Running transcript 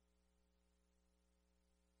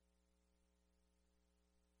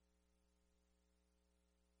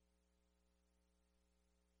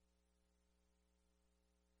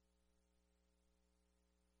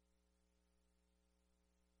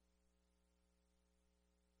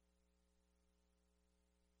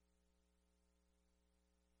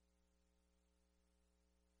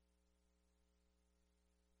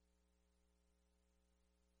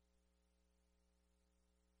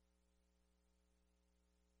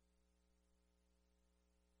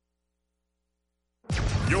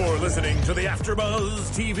listening to the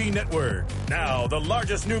AfterBuzz TV Network, now the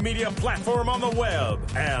largest new media platform on the web,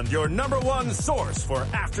 and your number one source for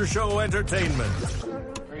after-show entertainment.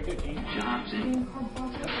 Very good, Dean Johnson.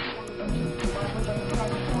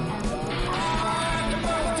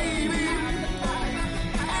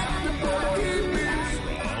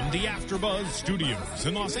 The AfterBuzz Studios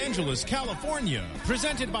in Los Angeles, California.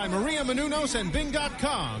 Presented by Maria Menounos and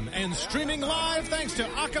Bing.com and streaming live thanks to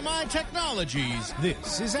Akamai Technologies.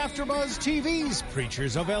 This is AfterBuzz TV's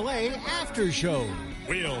Preachers of LA After Show.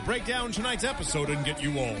 We'll break down tonight's episode and get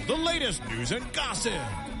you all the latest news and gossip.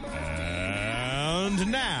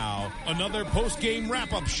 And now, another post-game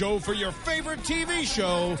wrap-up show for your favorite TV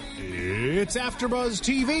show. It's AfterBuzz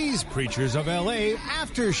TV's Preachers of LA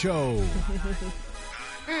After Show.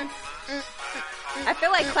 I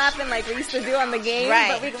feel like clapping like we used to do on the game,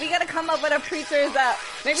 right. But we got to come up with a preacher's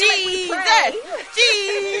maybe Jesus! Like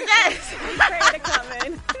Jesus! we pray to come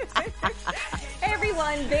in. Hey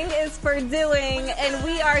everyone, Bing is for doing, and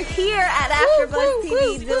we are here at AfterBuzz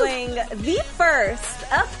TV doing the first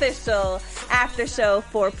official after show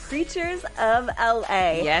for Preachers of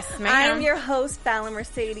LA. Yes, ma'am. I am your host, Fallon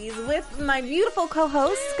Mercedes, with my beautiful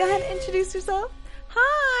co-host. Go ahead and introduce yourself.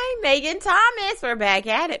 Hi, Megan Thomas. We're back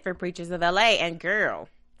at it for Preachers of LA. And girl.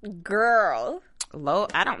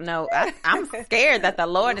 Lord, I don't know. I'm scared that the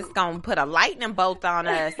Lord is going to put a lightning bolt on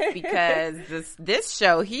us because this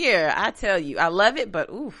show here, I tell you, I love it, but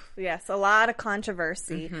oof. Yes, a lot of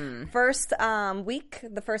controversy. Mm-hmm. First week,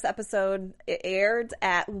 the first episode, it aired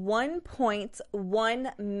at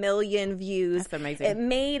 1.1 million views. That's amazing. It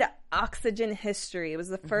made Oxygen history. It was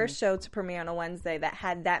the first show to premiere on a Wednesday that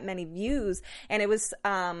had that many views, and it was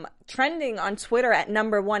trending on Twitter at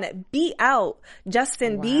number one. It beat out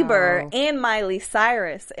Justin Bieber and Miley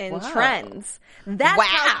Cyrus in trends. That's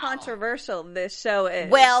how controversial this show is.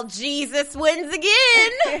 Well, Jesus wins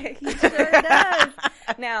again. He sure does.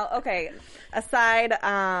 Now, okay, aside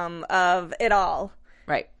of it all,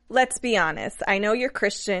 right? Let's be honest. I know you're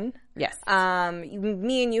Christian. Yes.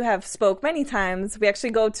 Me and you have spoke many times. We actually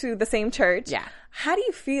go to the same church. Yeah. How do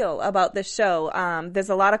you feel about this show? There's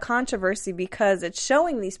a lot of controversy because it's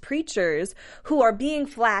showing these preachers who are being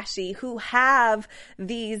flashy, who have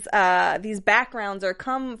these backgrounds or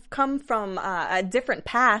come from a different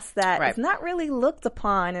past that is not really looked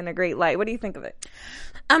upon in a great light. What do you think of it?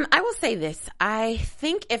 I will say this. I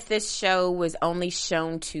think if this show was only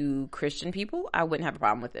shown to Christian people, I wouldn't have a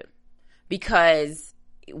problem with it. Because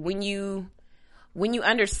when you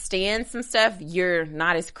understand some stuff, you're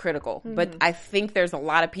not as critical. Mm-hmm. But I think there's a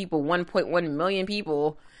lot of people, 1.1 million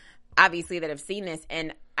people, obviously, that have seen this.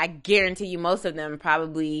 And I guarantee you most of them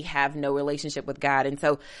probably have no relationship with God. And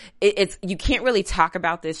so it's you can't really talk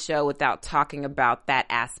about this show without talking about that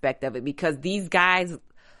aspect of it. Because these guys,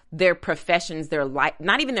 their professions, their life,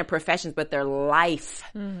 not even their professions, but their life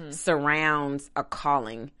surrounds a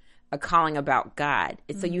calling about God.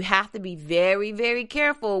 And so you have to be very, very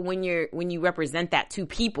careful when you represent that to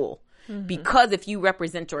people. Because if you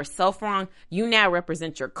represent yourself wrong, you now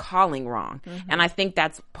represent your calling wrong. And I think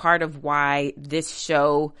that's part of why this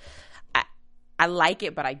show, I like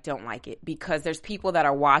it, but I don't like it, because there's people that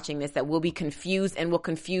are watching this that will be confused and will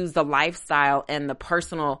confuse the lifestyle and the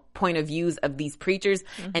personal point of views of these preachers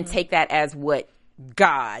and take that as what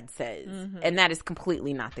God says. And that is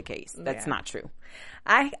completely not the case. That's not true.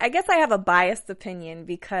 I guess I have a biased opinion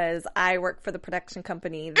because I work for the production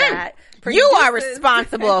company that you are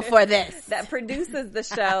responsible for this. That produces the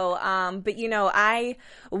show. But you know, I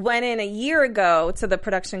went in a year ago to the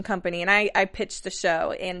production company and I pitched the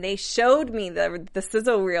show, and they showed me the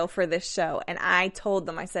sizzle reel for this show, and I told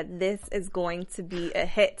them, I said, this is going to be a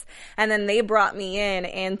hit. And then they brought me in,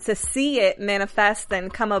 and to see it manifest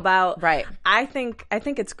and come about, I think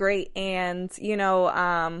it's great. And you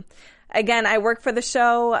know, again, I work for the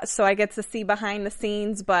show, so I get to see behind the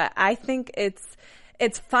scenes, but I think it's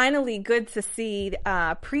finally good to see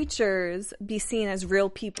preachers be seen as real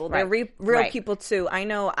people. They're real people too. I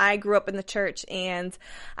know I grew up in the church, and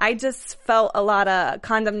I just felt a lot of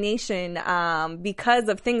condemnation because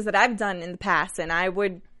of things that I've done in the past, and I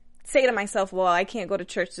would say to myself, well, I can't go to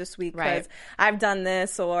church this week because I've done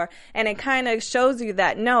this, and it kind of shows you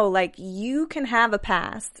that no, like, you can have a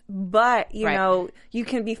past, but you know, you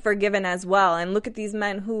can be forgiven as well. And look at these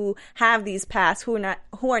men who have these pasts, who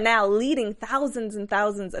are now leading thousands and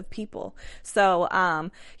thousands of people. So,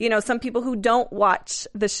 you know, some people who don't watch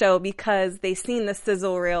the show because they've seen the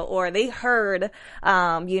sizzle reel or they heard,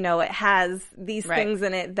 you know, it has these things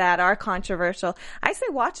in it that are controversial. I say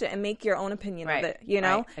watch it and make your own opinion of it, you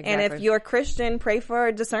know? Exactly. And if you're Christian, pray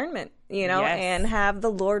for discernment. you know, and have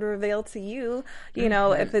the Lord reveal to you, you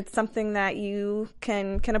know, if it's something that you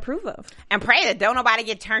can approve of. And pray that don't nobody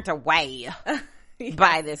get turned away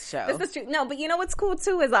by this show. This is true. No, but you know what's cool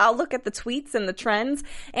too is I'll look at the tweets and the trends,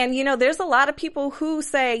 and you know, there's a lot of people who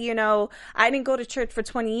say, you know, I didn't go to church for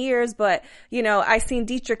 20 years, but you know, I seen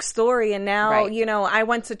Dietrich's story, and now you know, I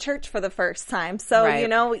went to church for the first time. So you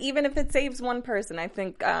know, even if it saves one person, I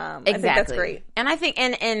think I think that's great. And I think,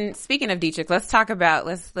 and speaking of Dietrich, let's talk about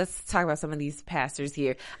some of these pastors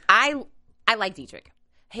here. I like Dietrich.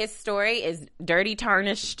 His story is dirty,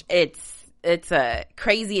 tarnished. It's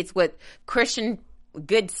crazy. It's what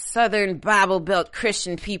good Southern Bible Belt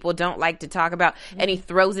Christian people don't like to talk about, and he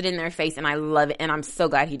throws it in their face, and I love it, and I'm so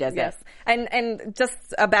glad he does that. And just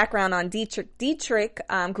a background on Dietrich. Dietrich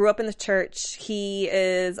grew up in the church. He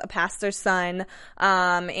is a pastor's son,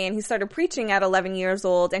 and he started preaching at 11 years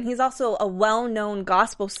old, and he's also a well-known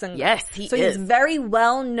gospel singer. Yes, he is. So he's very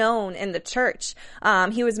well known in the church.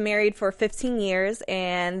 He was married for 15 years,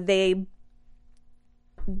 and they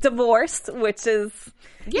divorced, which is,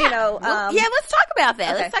 you know, let's talk about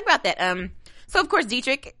that. Okay. Let's talk about that. So of course,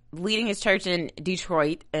 Dietrich, leading his church in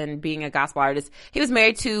Detroit and being a gospel artist, he was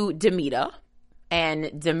married to Demita, and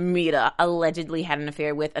Demita allegedly had an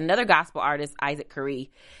affair with another gospel artist, Isaac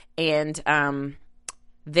Curry, and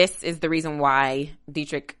this is the reason why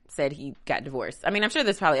Dietrich said he got divorced. I mean, I'm sure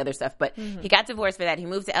there's probably other stuff, but he got divorced for that. He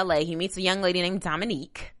moved to LA. He meets a young lady named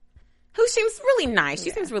Dominique, who seems really nice. She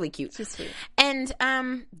seems really cute. She's sweet. And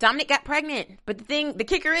Dominic got pregnant. But the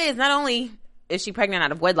kicker is, not only is she pregnant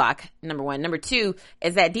out of wedlock, number one. Number two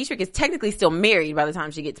is that Dietrich is technically still married by the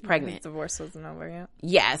time she gets pregnant. His divorce wasn't over yet.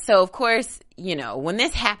 Yeah. So, of course, you know, when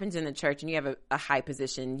this happens in the church and you have a high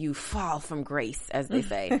position, you fall from grace, as they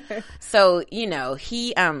say. So, you know,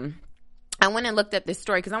 I went and looked up this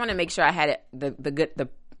story because I want to make sure I had the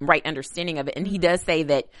right understanding of it. And he does say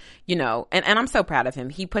that, you know, and I'm so proud of him.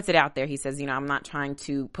 He puts it out there. He says, you know, I'm not trying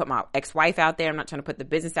to put my ex-wife out there. I'm not trying to put the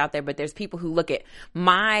business out there, but there's people who look at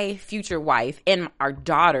my future wife and our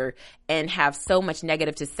daughter and have so much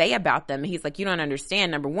negative to say about them. And he's like, you don't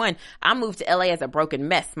understand. Number one, I moved to LA as a broken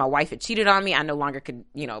mess. My wife had cheated on me. I no longer could,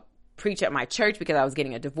 you know, preach at my church because I was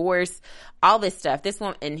getting a divorce, all this stuff. This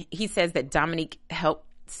one, and he says that Dominique helped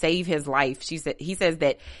save his life. He says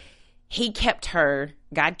that he kept her.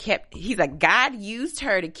 He's like, God used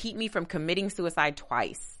her to keep me from committing suicide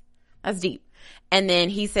twice. That's deep. And then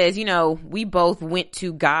he says, you know, we both went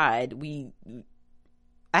to God.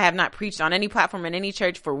 I have not preached on any platform in any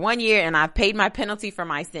church for 1 year, and I've paid my penalty for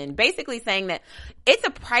my sin. Basically saying that it's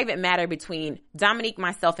a private matter between Dominique,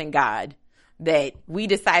 myself, and God, that we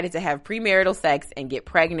decided to have premarital sex and get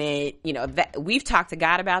pregnant. You know, that we've talked to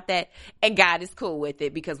God about that, and God is cool with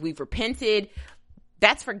it because we've repented.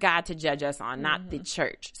 That's for God to judge us on, not the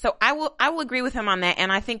church. So I will agree with him on that,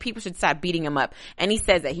 and I think people should stop beating him up. And he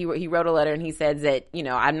says that he wrote a letter, and he says that, you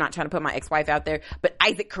know, I'm not trying to put my ex-wife out there, but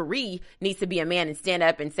Isaac Curry needs to be a man and stand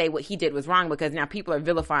up and say what he did was wrong, because now people are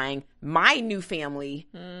vilifying my new family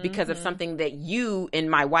because of something that you and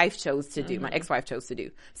my wife chose to do, my ex-wife chose to do.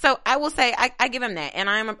 So I will say I give him that, and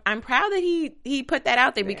I'm proud that he put that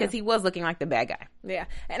out there because he was looking like the bad guy. Yeah,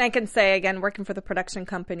 and I can say again, working for the production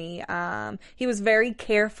company, he was very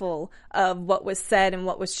careful of what was said and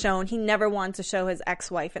what was shown. He never wanted to show his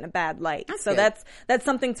ex-wife in a bad light. That's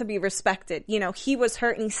something to be respected. You know, he was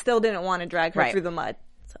hurt and he still didn't want to drag her through the mud.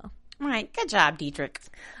 So. All right. Good job, Dietrich.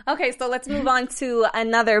 Okay, so let's move on to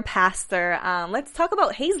another pastor. Let's talk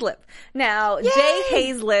about Hayslip. Now, Yay! Jay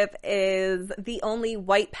Hayslip is the only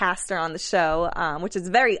white pastor on the show, which is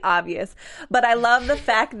very obvious. But I love the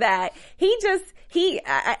fact that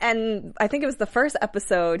and I think it was the first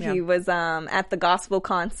episode, he was at the gospel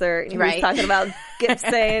concert, and he was talking about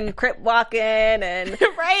Gibson, crip walking, and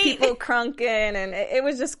people crunking, and it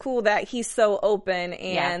was just cool that he's so open,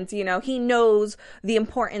 and, you know, he knows the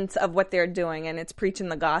importance of what they're doing, and it's preaching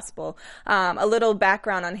the gospel. A little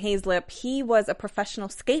background on Hayslip: he was a professional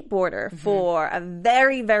skateboarder for a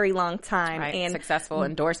very, very long time. And successful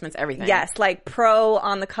endorsements, everything. Yes, like pro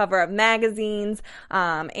on the cover of magazines.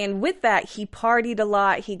 And with that, he partied a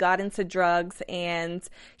lot. He got into drugs, and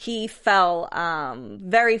he fell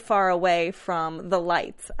very far away from the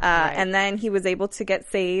light. And then he was able to get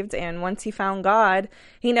saved. And once he found God,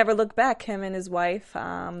 he never looked back. Him and his wife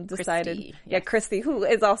decided. Christy, who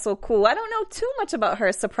is also cool. I don't know too much about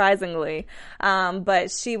her, surprisingly,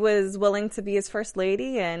 but she was willing to be his first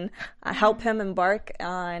lady and help him embark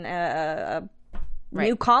on a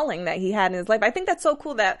new calling that he had in his life. I think that's so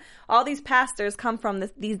cool that all these pastors come from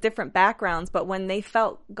these different backgrounds, but when they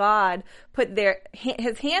felt God put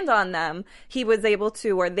his hand on them, he was able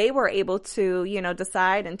to, or they were able to,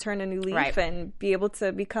 decide and turn a new leaf and be able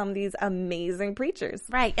to become these amazing preachers.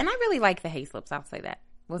 Right. And I really like the Hayslips. I'll say that.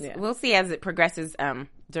 We'll see as it progresses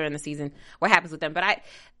during the season what happens with them. But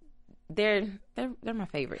they're my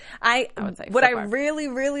favorite. I would say. What I really,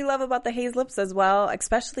 really love about the Hayslips as well,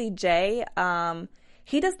 especially Jay,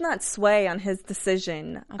 he does not sway on his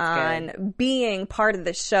decision on being part of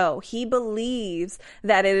the show. He believes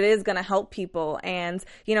that it is going to help people. And,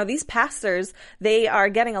 these pastors, they are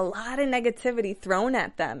getting a lot of negativity thrown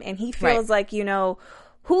at them. And he feels like,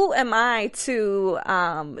 who am I to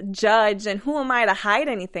judge, and who am I to hide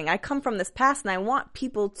anything? I come from this past, and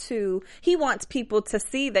he wants people to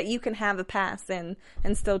see that you can have a past and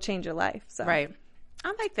still change your life. So. Right.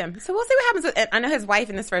 I like them. So we'll see what happens. I know his wife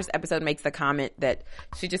in this first episode makes the comment that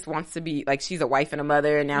she just wants to be, like, she's a wife and a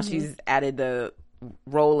mother, and now she's added the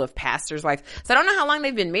role of pastor's wife. So I don't know how long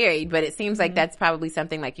they've been married, but it seems like that's probably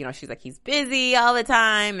something like, she's like, he's busy all the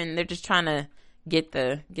time, and they're just trying to get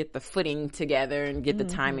the footing together and get the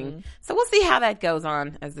timing. So we'll see how that goes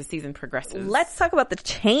on as the season progresses. Let's talk about the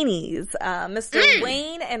Cheneys. Mr.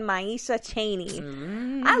 Wayne and Maisha Cheney.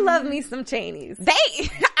 I love me some Cheneys.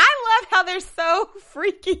 I love how they're so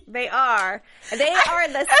freaky. They are. They are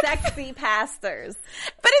the sexy pastors.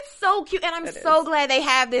 But it's so cute, and I'm so glad they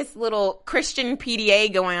have this little Christian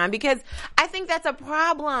PDA going on, because I think that's a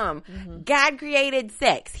problem. God created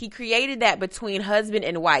sex. He created that between husband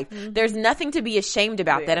and wife. There's nothing to be ashamed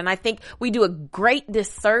about that, and I think we do a great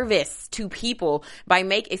disservice to people by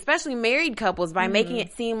especially married couples, by making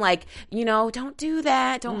it seem like, don't do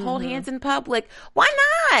that, don't hold hands in public. Why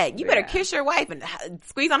not? You better kiss your wife and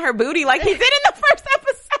squeeze on her booty like he did in the first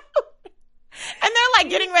episode. And they're like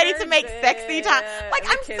getting ready to make sexy time. Like,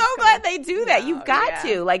 I'm so glad they do that. You've got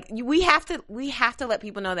to. Like, we have to let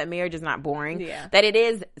people know that marriage is not boring. Yeah. That it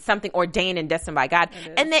is something ordained and destined by God.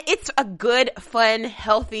 And that it's a good, fun,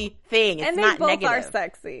 healthy thing. It's not negative. And they both are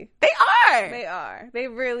sexy. They are. They are. They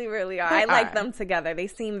really, really are. I like them together. They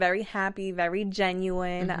seem very happy, very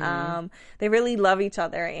genuine. They really love each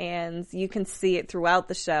other, and you can see it throughout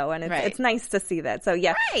the show. And it's nice to see that. So,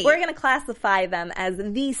 we're going to classify them as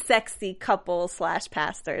the sexy couple /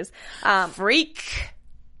 pastors. Freak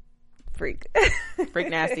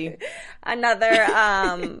nasty.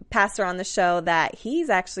 Another pastor on the show that he's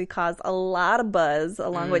actually caused a lot of buzz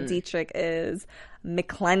along with Dietrich is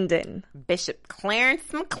McClendon. Bishop Clarence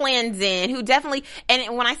McClendon, who definitely,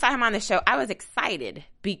 and when I saw him on the show, I was excited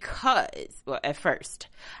because, at first.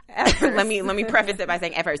 let me preface it by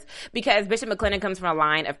saying at first, because Bishop McClendon comes from a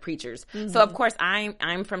line of preachers. So of course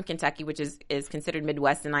I'm from Kentucky, which is considered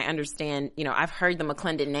Midwest, and I understand, I've heard the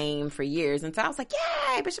McClendon name for years, and so I was like,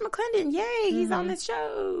 yay, Bishop McClendon, yay, he's on this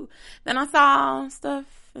show. Then I saw stuff,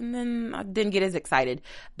 and then I didn't get as excited.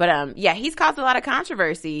 But he's caused a lot of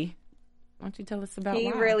controversy. Why don't you tell us about why?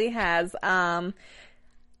 He really has. Man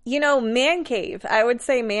Cave. I would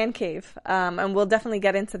say Man Cave. And we'll definitely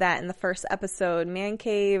get into that in the first episode. Man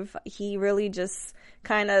Cave, he really just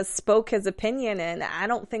kind of spoke his opinion, and I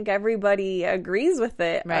don't think everybody agrees with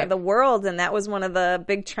it, the world, and that was one of the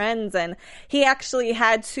big trends. And he actually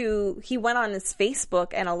he went on his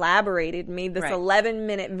Facebook and made this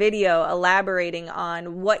 11-minute video elaborating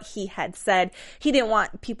on what he had said. He didn't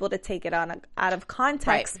want people to take it out of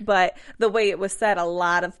context, but the way it was said, a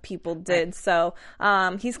lot of people did. So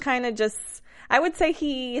he's kind of just, I would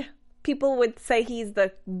say people would say he's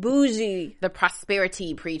the bougie, the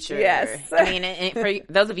prosperity preacher. Yes. I mean, and for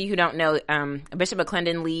those of you who don't know, Bishop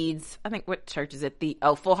McClendon leads, I think, what church is it?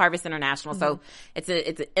 Full Harvest International. So it's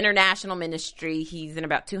an international ministry. He's in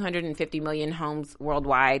about 250 million homes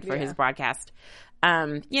worldwide for his broadcast.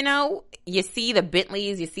 You see the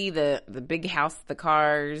Bentleys, you see the big house, the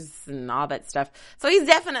cars, and all that stuff. So he's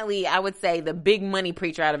definitely, I would say, the big money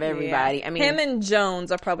preacher out of everybody. Yeah. I mean, him and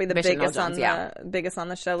Jones are probably the biggest on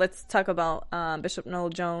the show. Let's talk about Bishop Noel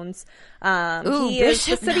Jones. He is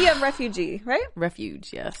the city of refugee, right?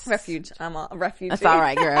 Refuge, yes. Refuge. I'm a refugee. That's all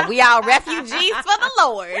right, girl. We all refugees for the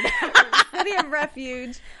Lord. City of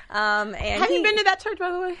refuge. And have you been to that church,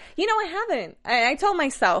 by the way? I haven't. I told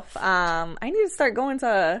myself I need to start going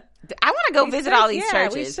to. I want to go visit all these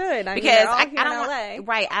churches. We should. Because I don't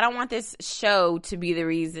want, I don't want this show to be the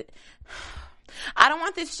reason. I don't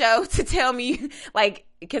want this show to tell me,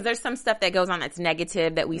 because there's some stuff that goes on that's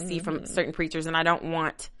negative that we see from certain preachers, and I don't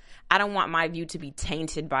want my view to be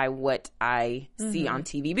tainted by what I see on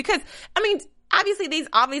TV. Because, I mean, obviously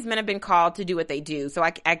all these men have been called to do what they do, so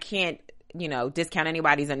I can't, discount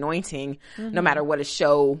anybody's anointing, no matter what a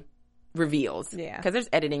show reveals. Yeah. Because there's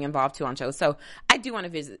editing involved too on shows. So I do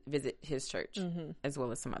want to visit his church as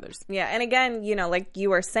well as some others. Yeah, and again, like you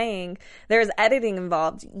were saying, there's editing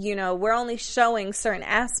involved. We're only showing certain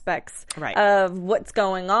aspects of what's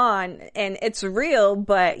going on, and it's real,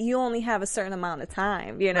 but you only have a certain amount of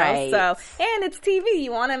time, Right. So, and it's TV.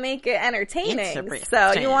 You want to make it entertaining.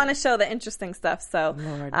 So you want to show the interesting stuff. So,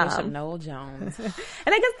 Lord, Bishop Noel Jones. And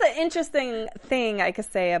I guess the interesting thing I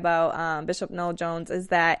could say about Bishop Noel Jones is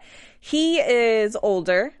that he is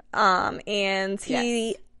older, and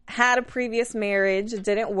he had a previous marriage. It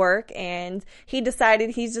didn't work, and he decided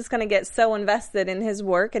he's just going to get so invested in his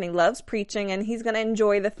work, and he loves preaching, and he's going to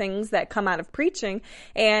enjoy the things that come out of preaching.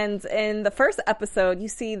 And in the first episode, you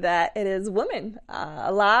see that it is women.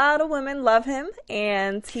 A lot of women love him,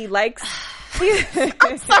 and he likes...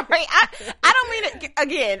 I'm sorry. I don't mean it.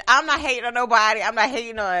 Again, I'm not hating on nobody. I'm not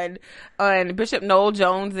hating on Bishop Noel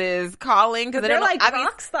Jones's calling because they're like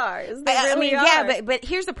rock stars. They really are. Yeah, but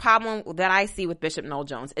here's the problem that I see with Bishop Noel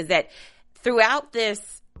Jones is that throughout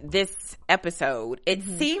this episode, it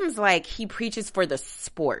seems like he preaches for the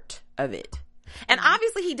sport of it. And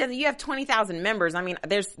obviously he doesn't. You have 20,000 members. I mean,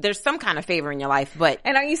 there's some kind of favor in your life, but...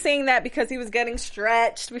 And are you saying that because he was getting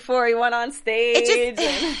stretched before he went on stage?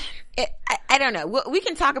 I don't know. We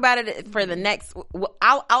can talk about it for the next...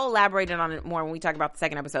 I'll elaborate on it more when we talk about the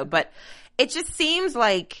second episode, but it just seems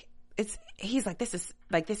like he's like, this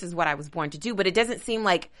is what I was born to do, but it doesn't seem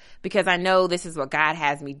like, because I know this is what God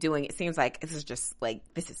has me doing, it seems like this is just like,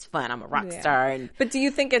 this is fun. I'm a rock star. But do you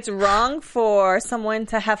think it's wrong for someone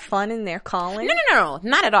to have fun in their calling? No,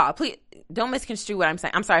 not at all. Please don't misconstrue what I'm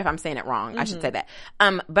saying. I'm sorry if I'm saying it wrong. I should say that.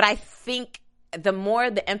 But I think the more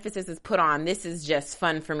the emphasis is put on, this is just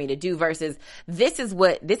fun for me to do versus this is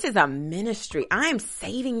a ministry. I'm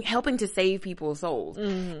helping to save people's souls.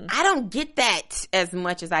 I don't get that as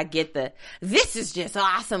much as I get this is just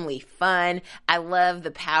awesomely fun. I love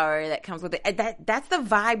the power that comes with it. That's the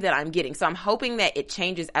vibe that I'm getting. So I'm hoping that it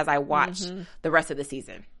changes as I watch the rest of the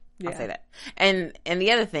season. I'll say that. And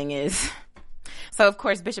the other thing is, so of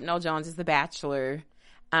course Bishop Noel Jones is the Bachelor.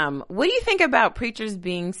 What do you think about preachers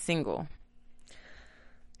being single?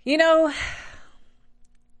 I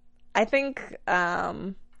think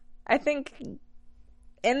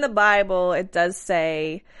in the Bible it does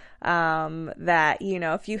say that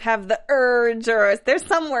if you have the urge, or there's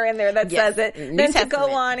somewhere in there that says it, then to go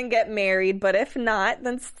on and get married, but if not,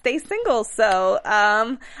 then stay single. So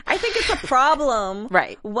I think it's a problem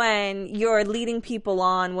when you're leading people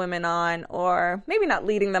on, women on, or maybe not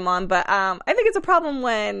leading them on, but I think it's a problem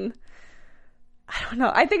when, I don't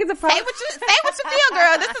know. I think it's a problem. Say what you feel,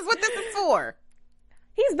 girl. This is what this is for.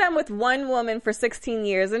 He's been with one woman for 16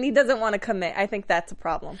 years and he doesn't want to commit. I think that's a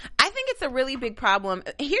problem. I think it's a really big problem.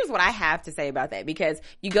 Here's what I have to say about that, because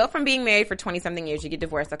you go from being married for 20-something years, you get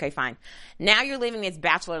divorced, okay, fine. Now you're living this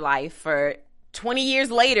bachelor life for 20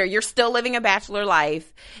 years later, you're still living a bachelor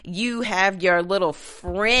life. You have your little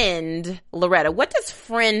friend, Loretta. What does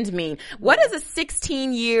friend mean? What does a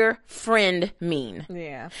 16-year friend mean?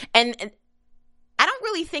 Yeah. And I don't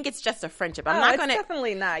really think it's just a friendship. I'm not going to.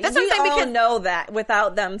 Definitely not. That's we what I'm saying, all know that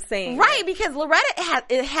without them saying. Right, because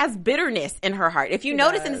Loretta has bitterness in her heart. If you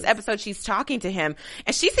notice in this episode, she's talking to him,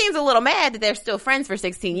 and she seems a little mad that they're still friends for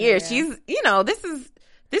 16 years. Yeah. She's,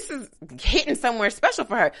 this is hitting somewhere special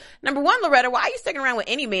for her. Number one, Loretta, why are you sticking around with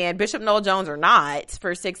any man, Bishop Noel Jones or not,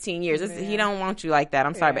 for 16 years? He don't want you like that.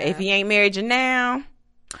 I'm sorry, but if he ain't married you now,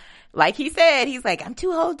 like he said, he's like, I'm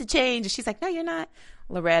too old to change. And she's like, no, you're not.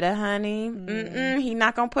 Loretta, honey, he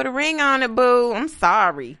not gonna put a ring on it, boo. I'm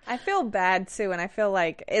sorry. I feel bad too, and I feel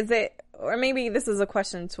like, is it, or maybe this is a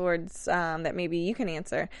question towards that maybe you can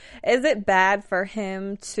answer. Is it bad for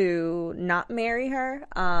him to not marry her,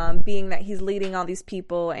 being that he's leading all these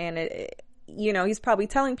people, and he's probably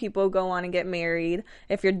telling people go on and get married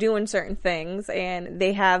if you're doing certain things, and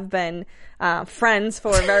they have been friends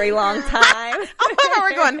for a very long time. I love how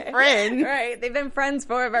we're going friends. Right. They've been friends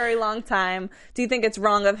for a very long time. Do you think it's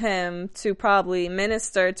wrong of him to probably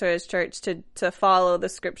minister to his church, to follow the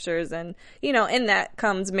scriptures, and, in that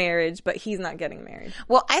comes marriage, but he's not getting married?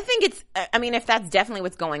 Well, I think if that's definitely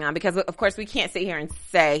what's going on, because of course we can't sit here and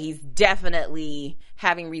say he's definitely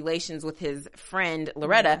having relations with his friend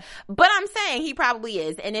Loretta, but I'm saying he probably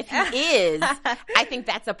is. And if he is, I think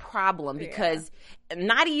that's a problem, because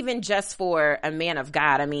not even just for a man of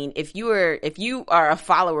God. I mean, if you are a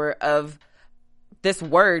follower of this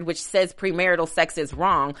word which says premarital sex is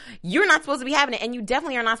wrong. You're not supposed to be having it, and you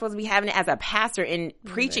definitely are not supposed to be having it as a pastor and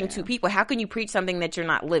preaching to people. How can you preach something that you're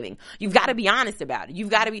not living? You've got to be honest about it. You've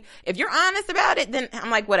got to be, if you're honest about it, then I'm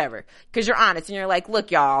like, whatever, because you're honest and you're like,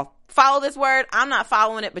 look, y'all, follow this word. I'm not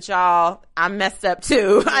following it, but y'all, I'm messed up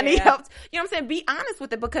too. I need help. You know what I'm saying? Be honest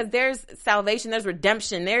with it, because there's salvation, there's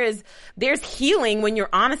redemption, there's healing when you're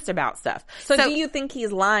honest about stuff. So do you think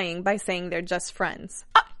he's lying by saying they're just friends?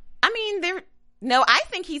 I mean, no, I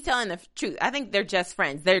think he's telling the truth. I think they're just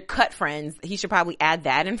friends. They're cut friends. He should probably add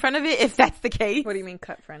that in front of it if that's the case. What do you mean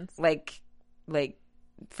cut friends? Like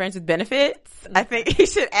friends with benefits. I think he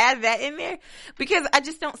should add that in there, because I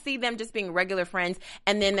just don't see them just being regular friends.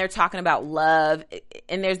 And then they're talking about love,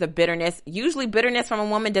 and there's a bitterness. Usually bitterness from a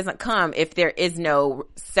woman doesn't come if there is no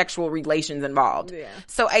sexual relations involved. Yeah.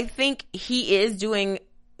 So I think he's doing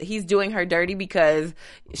her dirty, because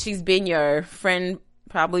she's been your friend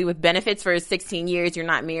probably with benefits for 16 years. You're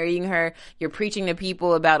not marrying her. You're preaching to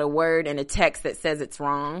people about a word and a text that says it's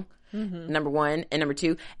wrong. Number one. And number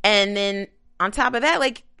two. And then on top of that,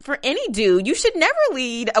 like, for any dude, you should never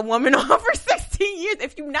lead a woman on for 16 years.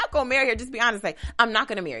 If you're not going to marry her, just be honest. Like, I'm not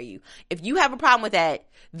going to marry you. If you have a problem with that,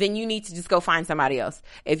 then you need to just go find somebody else.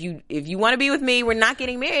 If you want to be with me, we're not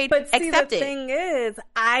getting married. But see, accept the thing is,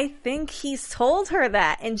 I think he's told her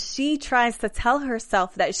that, and she tries to tell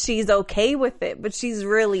herself that she's okay with it, but she's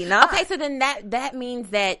really not. Okay, so then that means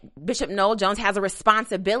that Bishop Noel Jones has a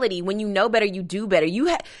responsibility. When you know better, you do better. You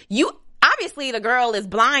obviously, the girl is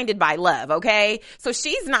blinded by love, okay? So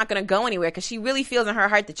she's not going to go anywhere, because she really feels in her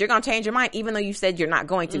heart that you're going to change your mind, even though you said you're not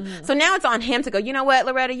going to. So now it's on him to go, you know what,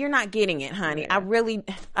 Loretta, you're not getting it, honey. I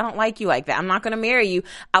don't like you like that. I'm not going to marry you.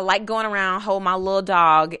 I like going around, hold my little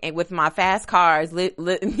dog and with my fast cars.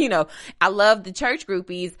 You know, I love the church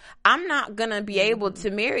groupies. I'm not going to be able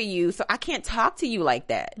to marry you, so I can't talk to you like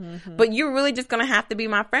that. But you're really just going to have to be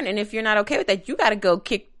my friend. And if you're not okay with that, you got to go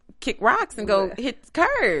kick rocks and go hit the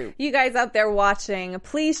curb. You guys out there watching,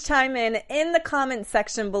 please chime in the comment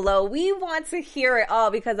section below. We want to hear it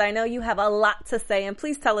all, because I know you have a lot to say, and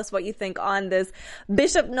please tell us what you think on this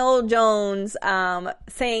Bishop Noel Jones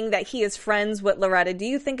saying that he is friends with Loretta. Do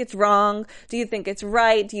you think it's wrong? Do you think it's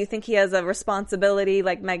right? Do you think he has a responsibility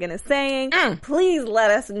like Megan is saying? Please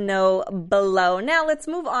let us know below. Now let's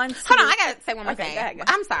move on to... Hold on, I gotta say one more thing. Go ahead.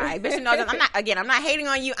 I'm sorry, Bishop Noel Jones. I'm not hating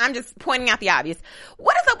on you. I'm just pointing out the obvious.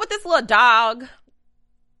 What is up with this little dog?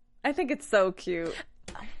 I think it's so cute.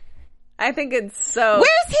 I think it's so...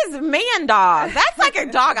 Where's his man dog? That's like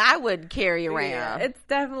a dog I would carry around. Yeah, it's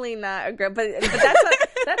definitely not a great... But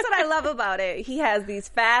that's what I love about it. He has these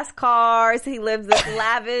fast cars. He lives this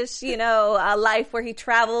lavish, life where he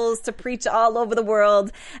travels to preach all over the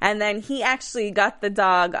world. And then he actually got the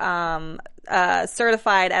dog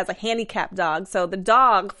certified as a handicapped dog, so the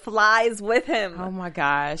dog flies with him. Oh my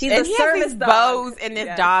gosh! He's a service dog. Bows and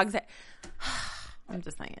this dog's. I'm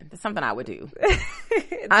just saying, it's something I would do.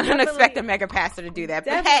 I don't expect a mega pastor to do that,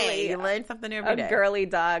 but hey, you learn something every day. A girly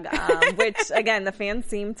dog, which again the fans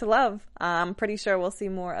seem to love. I'm pretty sure we'll see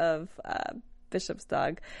more of Bishop's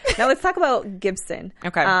dog. Now let's talk about Gibson.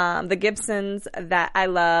 Okay. The Gibsons that I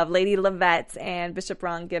love, Lady Levette and Bishop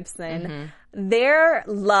Ron Gibson. Their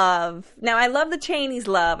love. Now I love the Cheneys'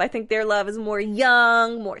 love. I think their love is more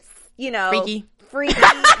young, more, freaky,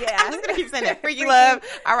 yeah. I'm just gonna keep saying that. Freaky love.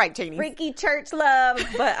 All right, Cheney. Freaky church love.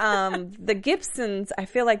 But the Gibsons, I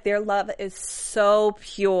feel like their love is so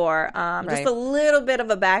pure. Just a little bit of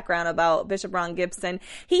a background about Bishop Ron Gibson.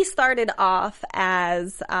 He started off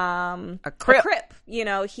as a Crip. He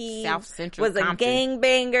was a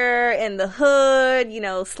gangbanger in the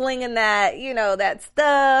hood, slinging that, that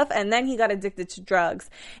stuff. And then he got addicted to drugs.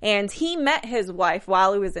 And he met his wife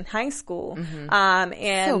while he was in high school.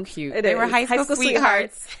 And so cute. They were high school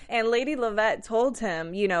sweethearts. And Lady Levette told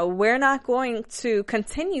him, we're not going to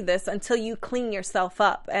continue this until you clean yourself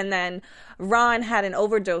up. And then Ron had an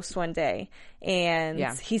overdose one day. And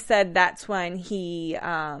he said that's when he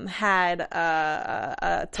had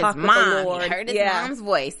a talk with the Lord. He heard his mom's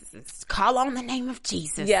voice. Call on the name of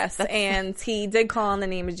Jesus. Yes, and he did call on the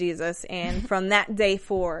name of Jesus. And from that day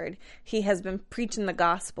forward, he has been preaching the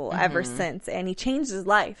gospel ever since. And he changed his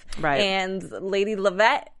life. Right. And Lady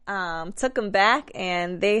Levette took him back,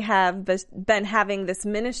 and they have been having this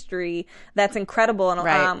ministry that's incredible. And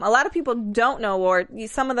a lot of people don't know, or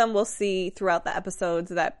some of them will see throughout the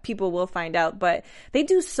episodes that people will find out, but they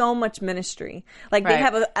do so much ministry. Like they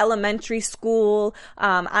have an elementary school.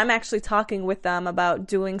 I'm actually talking with them about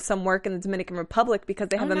doing some work in the Dominican Republic, because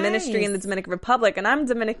they have a ministry in the Dominican Republic, and I'm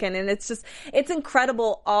Dominican, and it's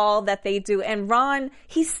incredible all that they do. And Ron,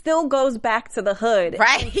 he still goes back to the hood.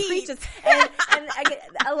 Right. And preaches. And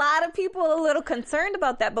a lot of people are a little concerned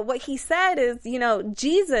about that. But what he said is,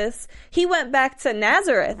 Jesus, he went back to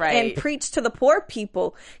Nazareth and preached to the poor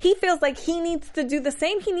people. He feels like he needs to do the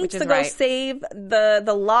same. He needs to go save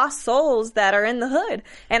the lost souls that are in the hood.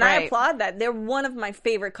 And I applaud that. They're one of my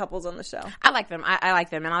favorite couples on the show. I like them. I like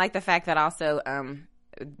them. And I like the fact that also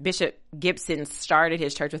Bishop Gibson started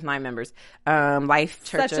his church with 9 members. Life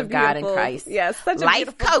Church of God in Christ. Yes, such a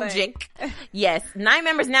Life beautiful Kojic. Yes, 9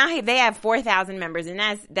 members now. They have 4,000 members,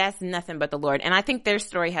 and that's nothing but the Lord. And I think their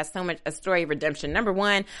story has a story of redemption. Number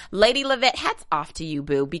one, Lady Livette, hats off to you,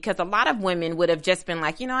 boo, because a lot of women would have just been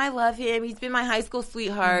like, I love him. He's been my high school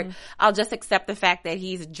sweetheart. Mm-hmm. I'll just accept the fact that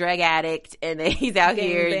he's a drug addict and that he's out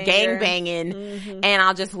here gang banging, and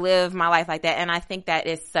I'll just live my life like that. And I think that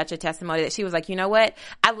is such a testimony that she was like, you know what?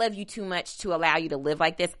 I love you too much to allow you to live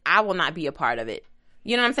like this. I will not be a part of it.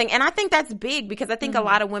 You know what I'm saying? And I think that's big because I think a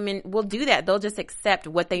lot of women will do that. They'll just accept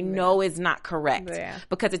what they know is not correct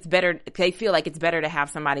because it's better. They feel like it's better to have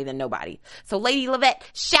somebody than nobody. So Lady Livette,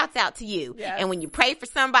 shouts out to you. Yes. And when you pray for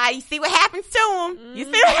somebody, you see what happens to them. You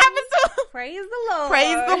see what happens to them. Praise the Lord.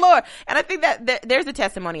 Praise the Lord. And I think that there's a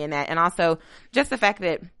testimony in that. And also just the fact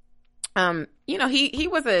that he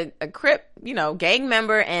was a Crip, gang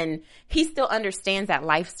member, and he still understands that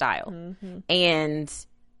lifestyle. Mm-hmm. And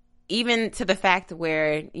even to the fact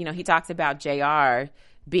where, he talks about JR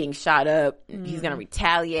being shot up, he's going to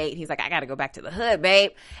retaliate. He's like, I got to go back to the hood,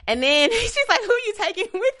 babe. And then she's like, who you taking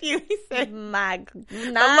with you? He said, the Lord.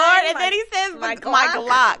 And then he says, my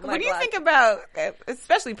Glock. What do you think about,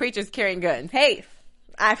 especially preachers carrying guns? Hey,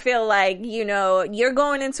 I feel like, you're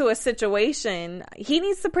going into a situation, he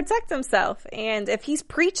needs to protect himself. And if he's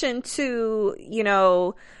preaching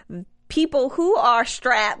to, people who are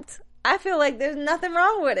strapped, I feel like there's nothing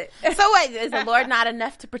wrong with it. So what, is the Lord not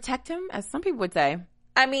enough to protect him, as some people would say?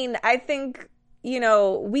 I mean, I think,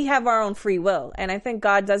 we have our own free will, and I think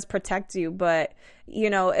God does protect you, but,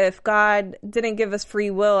 if God didn't give us free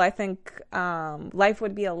will, I think life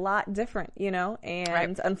would be a lot different,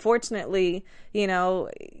 and unfortunately,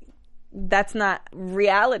 that's not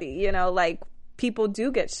reality, like, people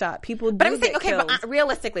do get shot. People do get killed. But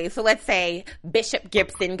realistically, so let's say Bishop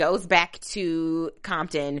Gibson goes back to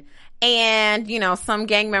Compton and, some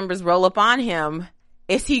gang members roll up on him.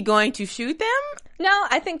 Is he going to shoot them? No,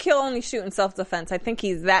 I think he'll only shoot in self-defense. I think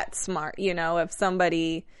he's that smart. If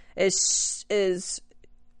somebody is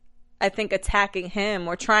I think attacking him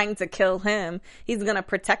or trying to kill him, he's going to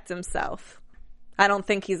protect himself. I don't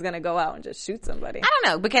think he's going to go out and just shoot somebody. I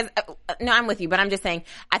don't know, because, no, I'm with you, but I'm just saying,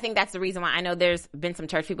 I think that's the reason why. I know there's been some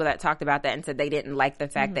church people that talked about that and said they didn't like the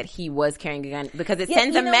fact that he was carrying a gun because it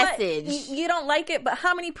sends a message. You don't like it, but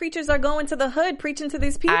how many preachers are going to the hood preaching to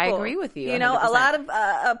these people? I agree with you. 100%. A lot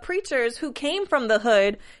of preachers who came from the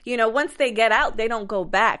hood, once they get out, they don't go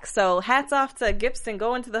back. So hats off to Gibson,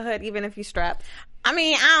 go into the hood even if you're strapped. I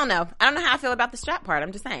mean, I don't know. I don't know how I feel about the strap part.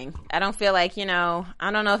 I'm just saying. I don't feel like, I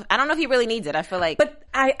don't know if he really needs it. I feel like. But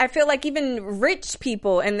I feel like even rich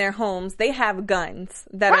people in their homes, they have guns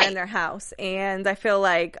that are in their house. And I feel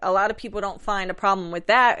like a lot of people don't find a problem with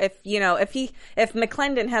that. If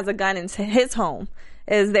McClendon has a gun in his home,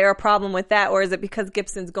 is there a problem with that? Or is it because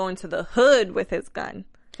Gibson's going to the hood with his gun?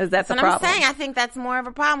 Is that the problem? I'm saying, I think that's more of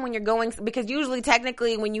a problem when you're going, because usually,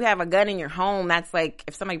 technically, when you have a gun in your home, that's like,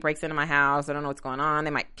 if somebody breaks into my house, I don't know what's going on,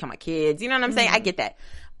 they might kill my kids. You know what I'm saying? I get that.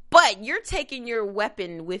 But you're taking your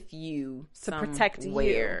weapon with you to protect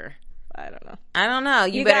you. I don't know.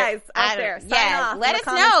 You better, guys out there, sign off. Let us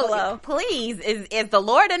know, below. Please. Is the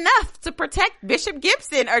Lord enough to protect Bishop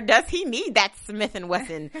Gibson, or does he need that Smith &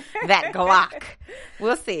 Wesson, that Glock?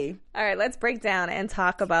 We'll see. All right, let's break down and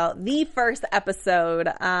talk about the first episode.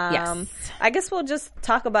 Yes. I guess we'll just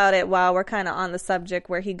talk about it while we're kind of on the subject,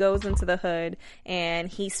 where he goes into the hood and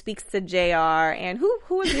he speaks to JR and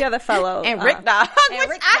who is the other fellow? And Rick Dog.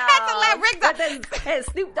 I had to let Rick Dog. With his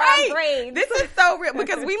Snoop Dogg braids. This is so real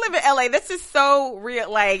because we live in LA. This is so real.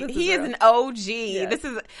 Like, he is an OG. Yes.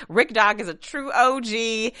 Rick Dog is a true OG.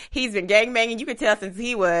 He's been gangbanging. You can tell since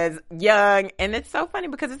he was young. And it's so funny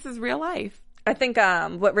because this is real life. I think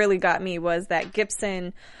what really got me was that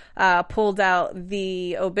Gibson pulled out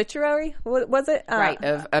the obituary. What was it? Right,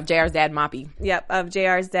 of JR's dad, Moppy. Yep, of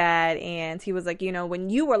JR's dad. And he was like,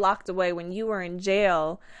 when you were locked away, when you were in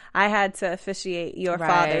jail, I had to officiate your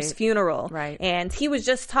father's funeral. Right. And he was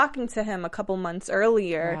just talking to him a couple months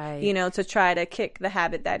earlier, to try to kick the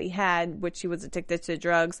habit that he had, which he was addicted to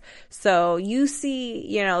drugs. So you see,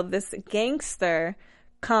 this gangster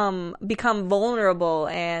become vulnerable,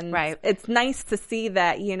 and Right. it's nice to see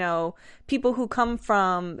that, you know, people who come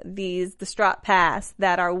from these distraught pasts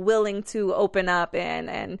that are willing to open up,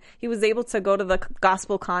 and he was able to go to the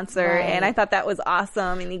gospel concert, Right. and I thought that was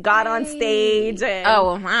awesome, and he got on stage, and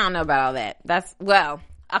Oh, well, I don't know about all that.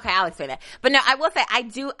 Okay, I'll explain that. But no, I will say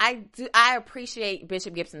I appreciate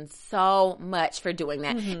Bishop Gibson so much for doing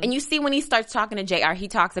that. Mm-hmm. And you see when he starts talking to JR, he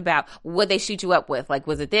talks about what they shoot you up with. Like,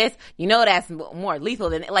 was it this? You know, that's more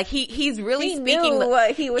lethal than, like, he's really he speaking knew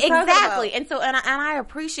what he was talking exactly. about. And so, and I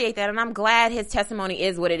appreciate that. And I'm glad his testimony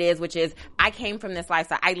is what it is, which is, I came from this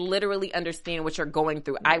lifestyle. I literally understand what you're going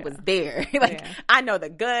through. I was there. Like, I know the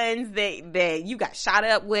guns that you got shot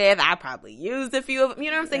up with. I probably used a few of them.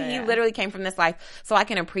 You know what I'm saying? Yeah. He literally came from this life. So I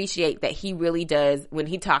can appreciate that he really does, when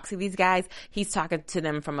he talks to these guys, he's talking to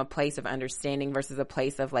them from a place of understanding versus a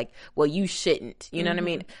place of like, well, you shouldn't, you know what I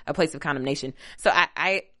mean? A place of condemnation. So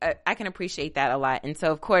I can appreciate that a lot. And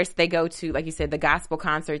so of course they go to, like you said, the gospel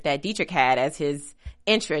concert that Dietrich had as his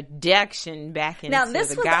introduction back into now, this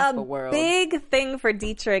the was gospel a world. big thing for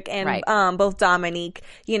Dietrich and Right. both Dominique.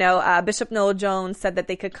 You know, Bishop Noel Jones said that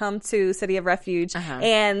they could come to City of Refuge.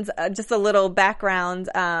 And just a little background,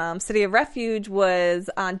 City of Refuge was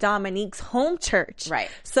Dominique's home church. Right.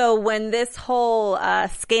 So when this whole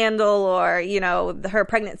scandal, or, you know, her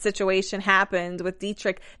pregnant situation happened with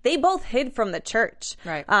Dietrich, they both hid from the church.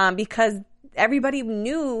 Right. Because everybody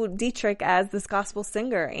knew Dietrich as this gospel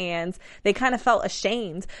singer, and they kind of felt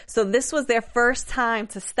ashamed. So this was their first time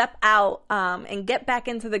to step out and get back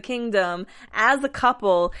into the kingdom as a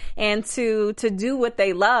couple, and to do what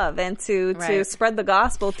they love, and to Right. spread the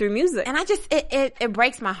gospel through music. And I just, it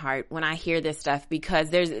breaks my heart when I hear this stuff, because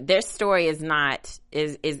their story is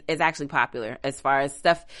actually popular as far as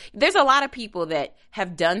stuff. There's a lot of people that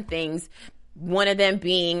have done things. One of them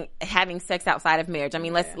being having sex outside of marriage. I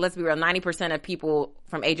mean, let's be real. 90% of people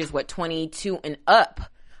from ages 22 and up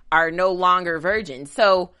are no longer virgins.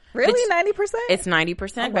 So Really? 90%? it's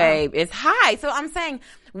 90%, babe. It's high. So I'm saying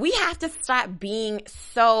we have to stop being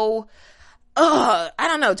so. I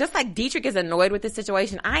don't know. Just like Dietrich is annoyed with this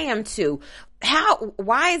situation, I am too.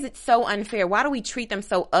 Why is it so unfair? Why do we treat them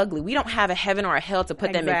so ugly? We don't have a heaven or a hell to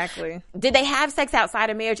put them in. Exactly. Did they have sex outside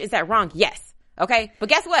of marriage? Is that wrong? Yes. Okay. But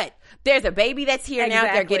guess what? There's a baby that's here now.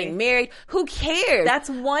 They're Exactly. getting married. Who cares? That's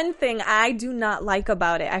one thing I do not like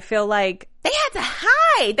about it. I feel like they had to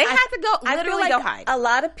hide. They had to go, I feel literally like go hide. a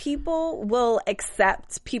lot of people will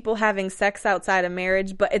accept people having sex outside of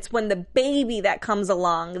marriage, but it's when the baby that comes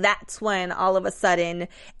along, that's when all of a sudden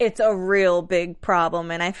it's a real big problem.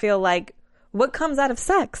 And I feel like, what comes out of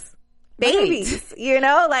sex? Babies, you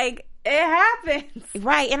know, like, it happens.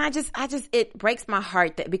 Right. And I just, it breaks my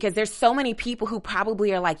heart that, because there's so many people who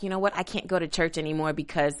probably are like, you know what? I can't go to church anymore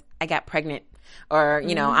because I got pregnant, or,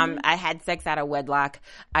 you know, I had sex out of wedlock.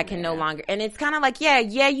 I can no longer. And it's kind of like, yeah,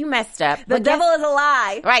 you messed up. The devil is a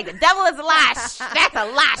lie. Right. The devil is a lie. That's a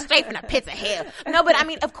lie straight from the pits of hell. No, but I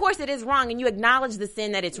mean, of course it is wrong, and you acknowledge the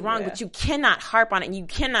sin that it's wrong, but you cannot harp on it. And you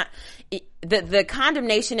cannot, the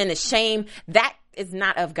condemnation and the shame, that is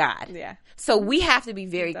not of God. Yeah. So we have to be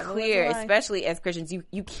very Devil clear, is a lie. especially as Christians.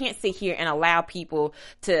 You can't sit here and allow people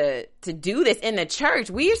to do this in the church.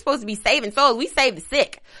 We are supposed to be saving souls. We save the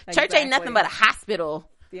sick. Church ain't nothing Exactly. but a hospital.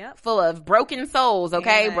 Yep. Full of broken souls,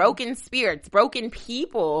 okay? Amen. Broken spirits, broken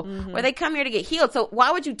people, where they come here to get healed. So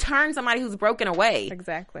why would you turn somebody who's broken away?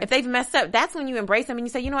 Exactly. If they've messed up, that's when you embrace them and you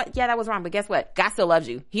say, you know what? Yeah, that was wrong, but guess what? God still loves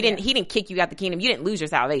you. He didn't kick you out the kingdom. You didn't lose your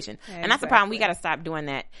salvation. And that's the problem. We got to stop doing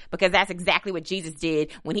that, because that's exactly what Jesus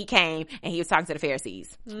did when he came and he was talking to the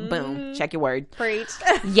Pharisees. Boom. Check your word. Preach.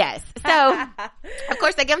 Yes. So, of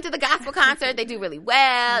course, they come to the gospel concert. They do really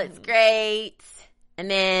well. It's great. And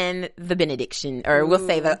then the benediction, or we'll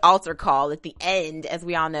say the altar call at the end, as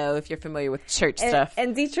we all know, if you're familiar with church stuff.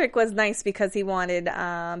 And Dietrich was nice because he wanted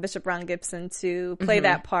Bishop Ron Gibson to play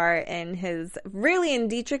that part, and in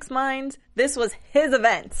Dietrich's mind, this was his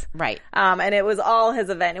event. Right. And it was all his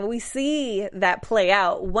event. And we see that play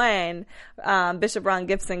out when Bishop Ron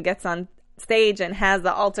Gibson gets on stage and has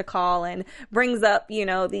the altar call and brings up, you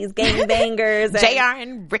know, these gangbangers. JR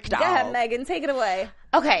and Rick Dog. Go ahead, Megan, take it away.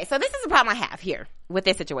 Okay, so this is the problem I have here with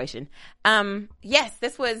this situation. Yes,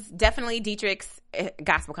 this was definitely Dietrich's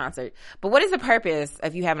gospel concert. But what is the purpose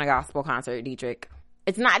of you having a gospel concert, Dietrich?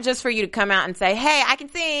 It's not just for you to come out and say, hey, I can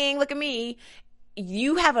sing, look at me.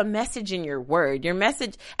 You have a message in your word. Your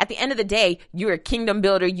message, at the end of the day, you're a kingdom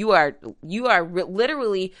builder. You are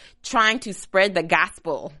literally trying to spread the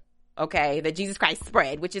gospel, okay, that Jesus Christ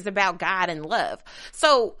spread, which is about God and love.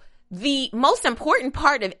 So the most important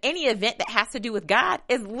part of any event that has to do with God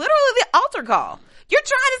is literally the altar call. You're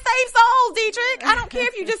trying to save souls, Dietrich. I don't care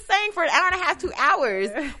if you just sang for an hour and a half, 2 hours.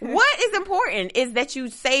 What is important is that you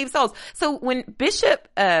save souls. So when Bishop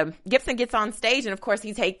Gibson gets on stage, and of course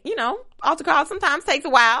he altar call sometimes takes a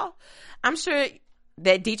while. I'm sure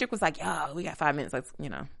that Dietrich was like, "Oh, we got 5 minutes. Let's,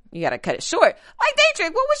 you got to cut it short." Like,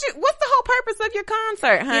 Dietrich, what's the whole purpose of your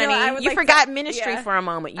concert, honey? You forgot ministry for a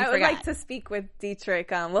moment. I would like to speak with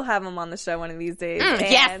Dietrich. We'll have him on the show one of these days.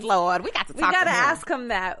 Yes, Lord. We got to talk to him. We got to ask him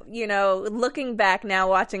that, looking back now,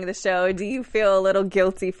 watching the show, do you feel a little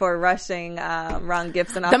guilty for rushing Ron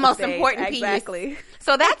Gibson off the most stage? important piece. Exactly.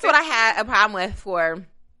 So that's what I had a problem with for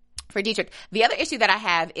Dietrich. The other issue that I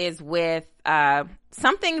have is with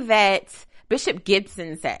something that Bishop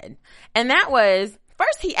Gibson said. And that was,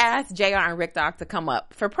 first he asked JR and Rick Dock to come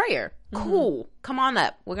up for prayer. Cool. Come on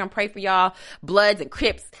up. We're going to pray for y'all. Bloods and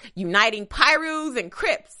Crips uniting Pyrus and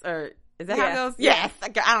Crips. Or is that how it goes? Yes. I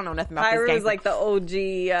don't know nothing about this Pyrus like the OG.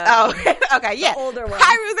 Okay. Yeah. The older one.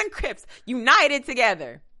 Pyrus and Crips united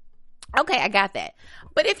together. Okay. I got that.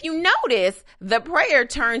 But if you notice, the prayer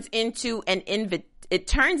turns into it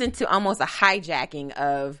turns into almost a hijacking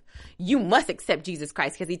of, you must accept Jesus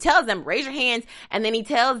Christ, because he tells them, raise your hands, and then he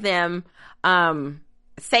tells them,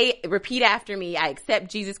 repeat after me, I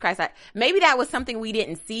accept Jesus Christ. Maybe that was something we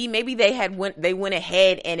didn't see. Maybe they went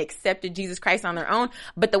ahead and accepted Jesus Christ on their own.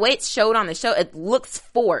 But the way it's showed on the show, it looks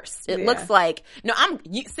forced. It looks like, no,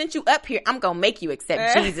 since you up here, I'm going to make you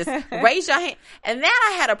accept Jesus. Raise your hand. And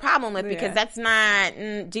that I had a problem with, because that's not,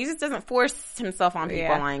 Jesus doesn't force himself on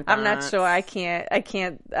people like that. I'm not sure. I can't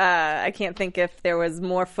think if there was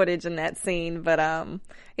more footage in that scene, but,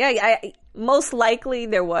 most likely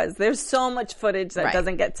there's so much footage that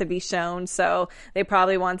doesn't get to be shown, so they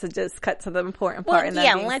probably want to just cut to the important part and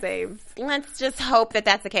then being saved. Let's just hope that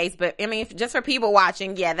that's the case. But I mean, just for people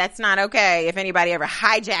watching, that's not okay. If anybody ever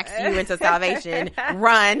hijacks you into salvation,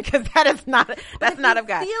 run, because that's not of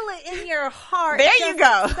God. Feel it in your heart. There you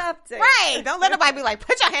go. Accept it. Right. Don't let nobody be like,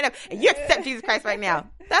 put your hand up and you accept Jesus Christ right now.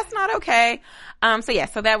 That's not okay.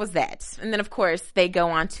 So that was that. And then of course they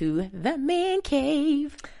go on to the man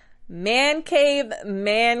cave. Man cave.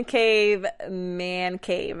 Okay,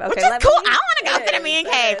 which is cool. I want to go to the man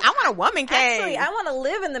cave. I want a woman cave. Actually, I want to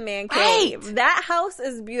live in the man cave. Right. That house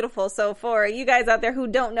is beautiful. So for you guys out there who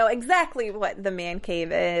don't know exactly what the man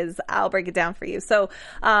cave is, I'll break it down for you. So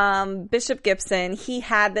Bishop Gibson, he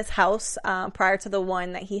had this house prior to the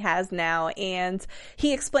one that he has now, and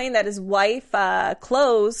he explained that his wife her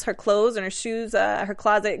clothes and her shoes, her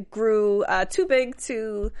closet grew too big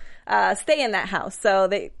to stay in that house. So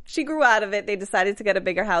she grew out of it. They decided to get a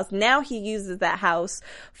bigger house. Now he uses that house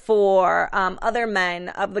for other men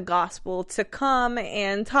of the gospel to come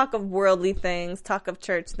and talk of worldly things, talk of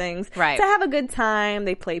church things, to have a good time.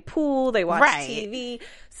 They play pool, they watch TV.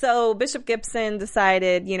 So Bishop Gibson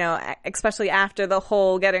decided, especially after the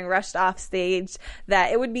whole getting rushed off stage,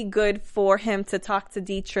 that it would be good for him to talk to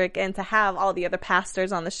Dietrich and to have all the other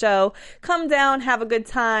pastors on the show come down, have a good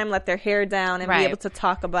time, let their hair down, and be able to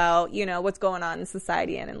talk about, what's going on in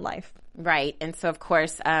society and in life. Right. And so, of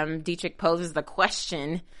course, Dietrich poses the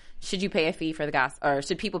question, should you pay a fee for the gospel, or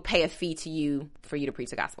should people pay a fee to you for you to preach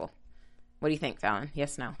the gospel? What do you think, Fallon?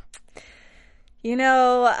 Yes, no?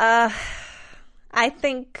 I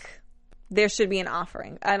think there should be an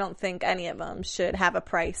offering. I don't think any of them should have a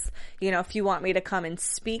price. If you want me to come and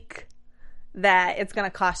speak, that it's going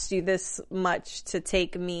to cost you this much to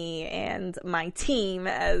take me and my team,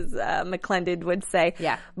 as McClendon would say.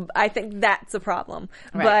 Yeah. I think that's a problem.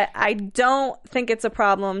 Right. But I don't think it's a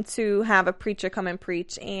problem to have a preacher come and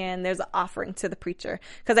preach and there's an offering to the preacher.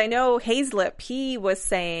 Because I know Hazlip, he was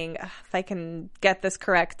saying, if I can get this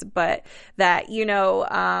correct, but that,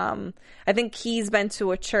 I think he's been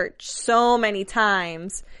to a church so many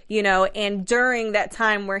times, and during that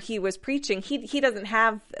time where he was preaching, he doesn't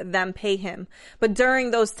have them pay him. But during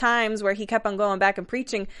those times where he kept on going back and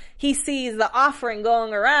preaching, he sees the offering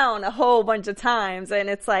going around a whole bunch of times. And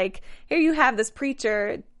it's like, here you have this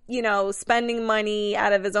preacher, spending money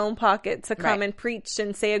out of his own pocket to come and preach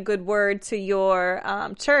and say a good word to your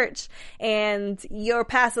church, and you're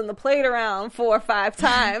passing the plate around 4 or 5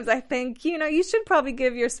 times. I think, you should probably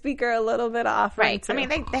give your speaker a little bit of offering. Right. Too. I mean,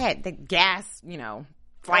 they had the gas,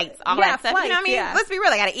 flights, all that stuff. Flights, Let's be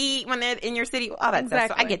real. They got to eat when they're in your city, all that stuff.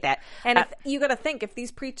 So I get that. And if you got to think, if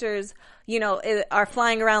these preachers, are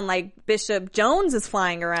flying around like Bishop Jones is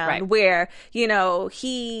flying around, where,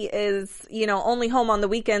 he is, only home on the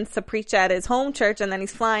weekends to preach at his home church, and then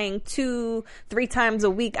he's flying 2-3 times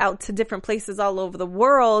a week out to different places all over the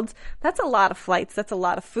world. That's a lot of flights. That's a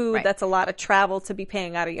lot of food. That's a lot of travel to be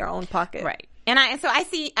paying out of your own pocket. Right. And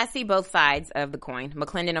I see both sides of the coin.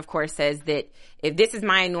 McClendon, of course, says that if this is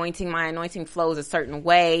my anointing flows a certain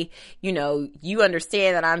way. You know, you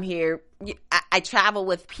understand that I'm here. I travel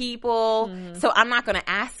with people, so I'm not going to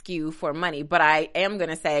ask you for money, but I am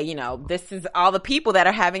going to say, you know, this is all the people that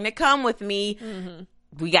are having to come with me.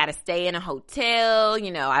 We got to stay in a hotel.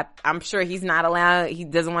 You know, I'm sure he's not allowed. He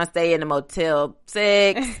doesn't want to stay in a Motel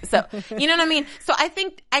 6. So, you know what I mean? So I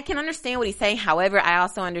think I can understand what he's saying. However, I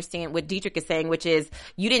also understand what Dietrich is saying, which is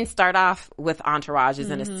you didn't start off with entourages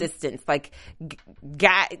and assistants. Like,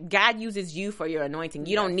 God uses you for your anointing.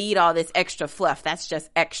 You don't need all this extra fluff. That's just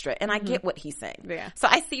extra. And I get what he's saying. Yeah. So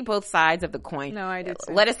I see both sides of the coin. No, I do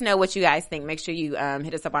too. Let us know what you guys think. Make sure you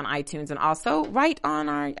hit us up on iTunes and also write on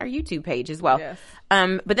our YouTube page as well. Yes.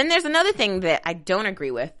 But then there's another thing that I don't agree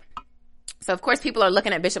with. So, of course, people are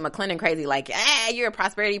looking at Bishop McClendon crazy like, you're a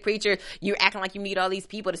prosperity preacher. You're acting like you need all these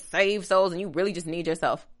people to save souls and you really just need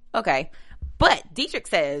yourself. Okay. But Dietrich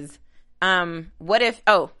says,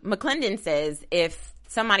 McClendon says if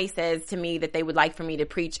somebody says to me that they would like for me to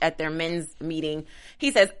preach at their men's meeting, he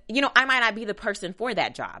says, you know, I might not be the person for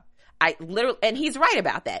that job. And he's right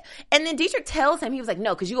about that. And then Dietrich tells him, he was like,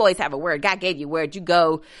 no, because you always have a word. God gave you a word. You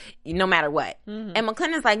go no matter what. And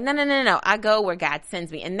McClendon's like, no. I go where God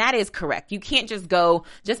sends me. And that is correct. You can't just go,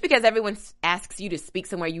 just because everyone asks you to speak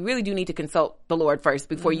somewhere, you really do need to consult the Lord first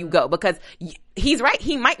before you go, because he's right.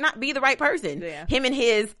 He might not be the right person. Yeah. Him and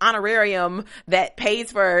his honorarium that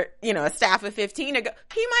pays for, you know, a staff of 15 to go,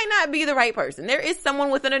 he might not be the right person. There is someone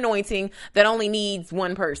with an anointing that only needs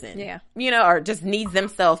one person. Yeah. You know, or just needs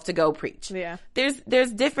themselves to go preach. Yeah.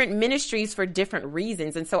 There's different ministries for different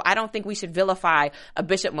reasons. And so I don't think we should vilify a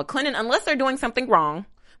Bishop McClendon unless they're doing something wrong,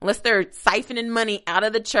 unless they're siphoning money out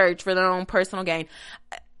of the church for their own personal gain.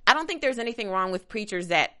 I don't think there's anything wrong with preachers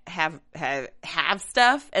that have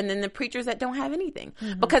stuff and then the preachers that don't have anything,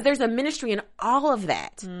 because there's a ministry in all of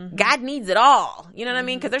that. God needs it all. You know what I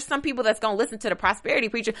mean? Because there's some people that's going to listen to the prosperity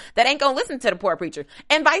preacher that ain't going to listen to the poor preacher,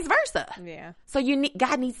 and vice versa. Yeah. So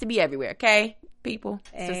God needs to be everywhere. Okay. People.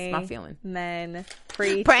 It's just my feeling. Amen.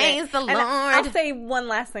 Praise the Lord. I'll say one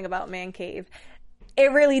last thing about Man Cave.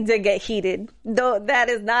 It really did get heated, though. That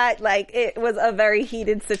is not like, it was a very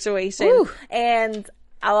heated situation. Ooh. And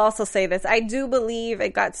I'll also say this. I do believe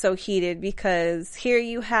it got so heated because here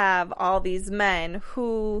you have all these men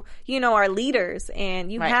who, you know, are leaders,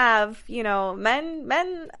 and you have, you know, men,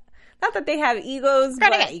 not that they have egos, but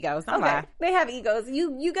they got egos. Don't lie. They have egos.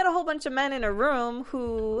 You get a whole bunch of men in a room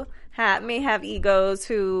who may have egos,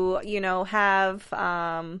 who, you know, have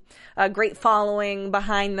a great following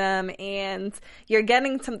behind them, and you're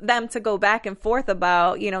getting them to go back and forth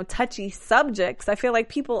about, you know, touchy subjects. I feel like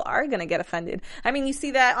people are going to get offended. I mean, you see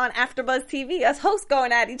that on AfterBuzz TV, us hosts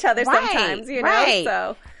going at each other sometimes, you know,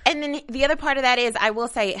 so. And then the other part of that is, I will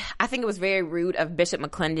say, I think it was very rude of Bishop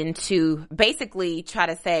McClendon to basically try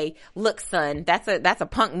to say, look, son, that's a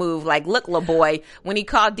punk move. Like, look, little boy. When he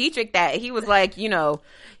called Dietrich that, he was like, you know,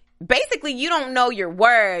 basically, you don't know your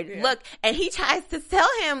word. Yeah. Look, and he tries to tell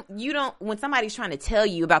him, when somebody's trying to tell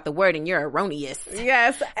you about the word and you're erroneous.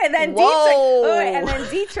 Yes. And then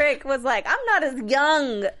Dietrich was like, I'm not as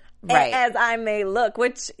young as I may look,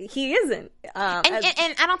 which he isn't. And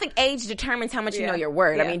I don't think age determines how much you know your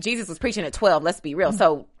word. Yeah. I mean, Jesus was preaching at 12, let's be real.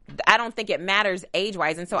 So I don't think it matters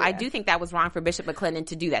age-wise. And so I do think that was wrong for Bishop McClendon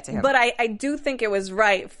to do that to him. But I do think it was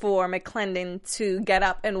right for McClendon to get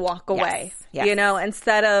up and walk away. Yes. You know,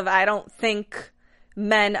 instead of, I don't think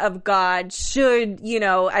men of God should, you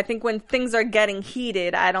know, I think when things are getting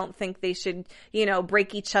heated, I don't think they should, you know,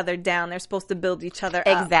 break each other down. They're supposed to build each other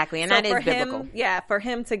up. Exactly. And so that is biblical. For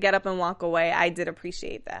him to get up and walk away, I did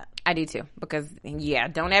appreciate that. I do too, because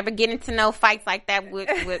don't ever get into no fights like that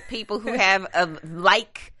with people who have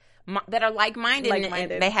that are like-minded.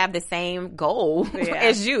 And they have the same goal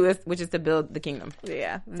as you, which is to build the kingdom.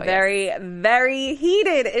 Yeah. So, very, very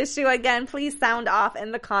heated issue. Again, please sound off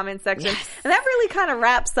in the comment section. Yes. And that really kind of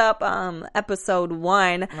wraps up episode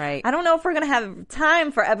 1. Right. I don't know if we're going to have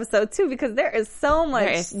time for episode 2 because there is so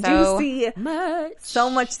much so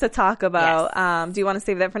much to talk about. Yes. Do you want to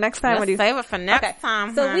save that for next time? Let's save it for next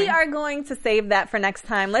time. So we are going to save that for next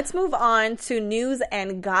time. Let's move on to news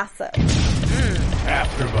and gossip.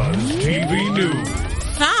 AfterBuzz TV News.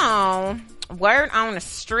 So, word on the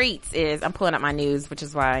streets is, I'm pulling up my news, which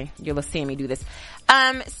is why you'll see me do this.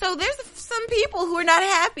 So there's some people who are not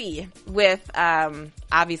happy with,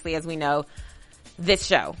 obviously, as we know, this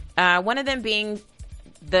show. One of them being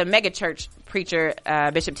the megachurch preacher,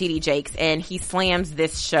 Bishop T.D. Jakes, and he slams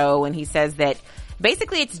this show, and he says that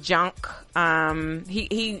basically it's junk.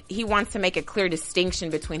 He wants to make a clear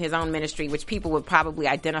distinction between his own ministry, which people would probably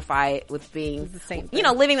identify with being the same thing. You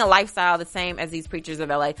know, living a lifestyle the same as these preachers of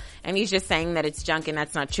LA. And he's just saying that it's junk and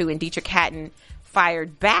that's not true. And Dietrich Haddon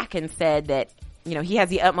fired back and said that, you know, he has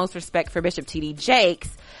the utmost respect for Bishop T.D. Jakes,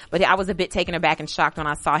 but I was a bit taken aback and shocked when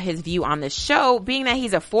I saw his view on this show, being that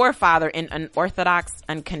he's a forefather in unorthodox,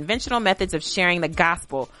 unconventional methods of sharing the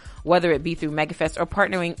gospel, whether it be through Megafest or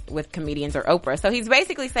partnering with comedians or Oprah. So he's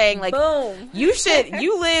basically saying, like, Boom. you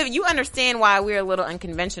understand why we're a little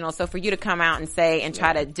unconventional, so for you to come out and say and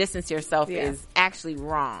try to distance yourself is actually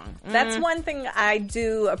wrong. That's one thing I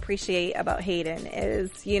do appreciate about Hayden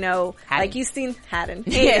is, you know, Haddon. like you've seen Hayden.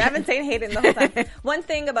 I've been saying Hayden the whole time. One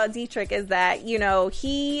thing about Dietrich is that, you know,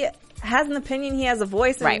 he has an opinion, he has a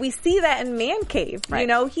voice, and we see that in Man Cave. You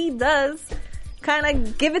know, he does kind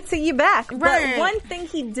of give it to you back. But one thing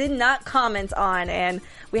he did not comment on, and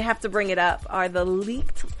we have to bring it up, are the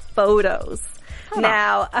leaked photos.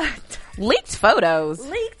 Leaked photos.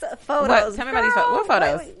 Leaked photos. Tell me about these photos. What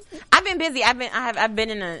photos? I've been busy. I've been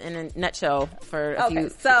in a nutshell for a few.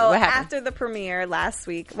 So after the premiere last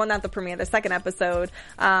week, well, not the premiere, the second episode,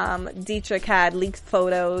 Dietrich had leaked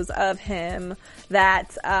photos of him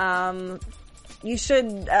that you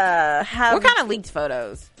should have. What kind of leaked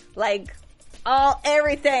photos? Like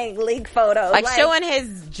everything leaked photos. Like showing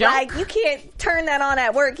his junk. Like you can't turn that on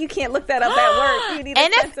at work. You can't look that up at work. You need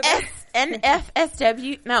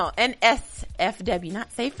NSFW,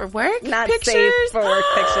 not safe for work. Not pictures? Safe for work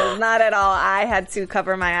pictures. Not at all. I had to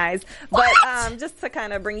cover my eyes. But just to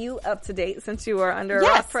kind of bring you up to date, since you were under a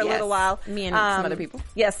rock for a little while, me and some other people.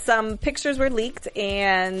 Yes, some pictures were leaked,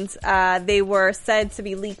 and they were said to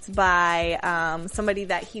be leaked by somebody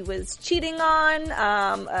that he was cheating on,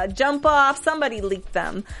 a jump off. Somebody leaked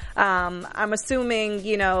them. I'm assuming,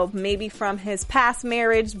 you know, maybe from his past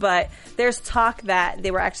marriage, but there's talk that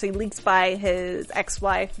they were actually leaked by his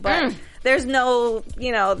ex-wife, but there's no,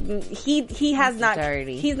 you know, he has not,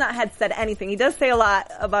 he's not had said anything. He does say a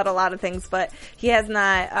lot about a lot of things, but he has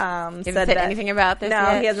not said anything about this.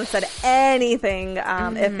 No, he hasn't said anything.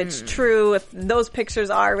 If it's true, if those pictures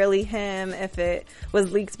are really him, if it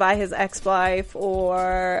was leaked by his ex-wife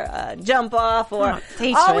or jump off, or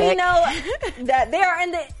all we know that they are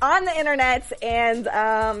on the internet, and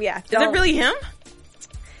is it really him?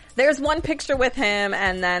 There's one picture with him,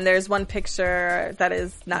 and then there's one picture that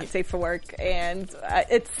is not safe for work, and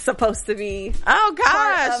it's supposed to be part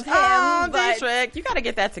of him. Dietrich, you got to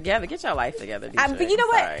get that together. Get your life together, Dietrich. But you know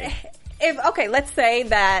what? Let's say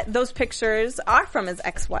that those pictures are from his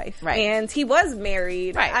ex-wife, and he was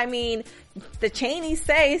married. Right. I mean, the Cheneys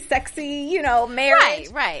say sexy, you know, marriage.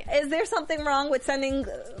 Right. Is there something wrong with sending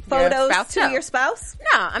photos to your spouse?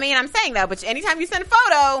 No, I mean, I'm saying though, but anytime you send a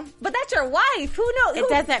photo. But that's your wife. Who knows? It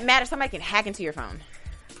doesn't matter. Somebody can hack into your phone.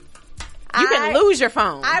 You can lose your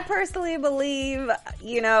phone. I personally believe,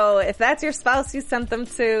 you know, if that's your spouse you sent them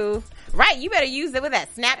to. Right, you better use it with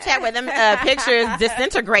that Snapchat where them pictures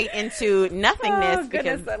disintegrate into nothingness,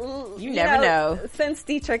 because you never know. Since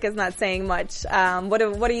Dietrich is not saying much, what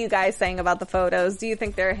are you guys saying about the photos? Do you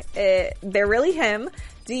think they're really him?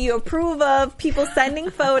 Do you approve of people sending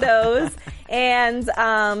photos? And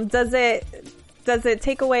does it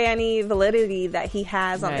take away any validity that he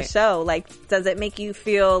has on the show? Like, does it make you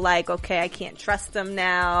feel like, okay, I can't trust him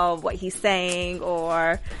now, what he's saying,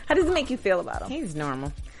 or how does it make you feel about him? He's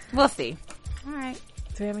normal. We'll see. All right.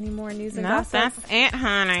 Do we have any more news and no, gossip? That's it,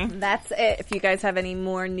 honey. That's it. If you guys have any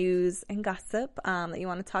more news and gossip that you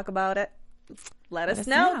want to talk about it, let us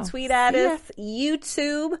know. Tweet at us,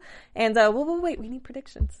 YouTube, and wait, we need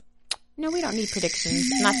predictions. No, we don't need predictions.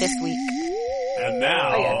 Not this week. And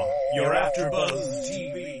now, your AfterBuzz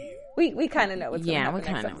TV. We kind of know what's going to happen. We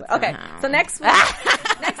kind of know. Okay, so next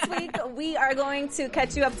week we are going to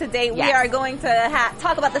catch you up to date. Yes. We are going to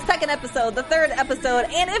talk about the second episode, the third episode,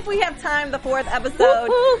 and if we have time, the fourth episode.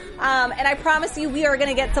 And I promise you, we are going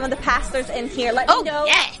to get some of the pastors in here. Let me know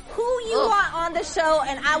who you want on the show,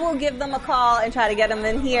 and I will give them a call and try to get them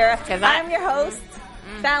in here. I'm your host,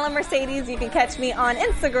 Fallon Mercedes. You can catch me on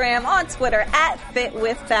Instagram, on Twitter, at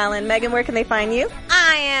FitWithFallon. Megan, where can they find you?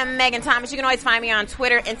 I am Megan Thomas. You can always find me on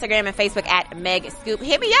Twitter, Instagram, and Facebook at Meg Scoop.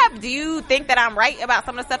 Hit me up. Do you think that I'm right about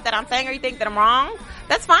some of the stuff that I'm saying, or you think that I'm wrong?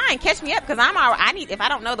 That's fine. Catch me up, because if I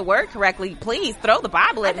don't know the word correctly, please throw the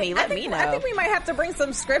Bible at me. Let me know. I think we might have to bring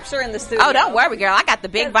some scripture in the studio. Oh, don't worry, girl. I got the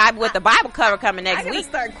big Bible with the Bible cover coming next week. I gotta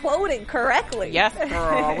start quoting correctly. Yes,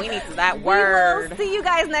 girl. We need that word. We will see you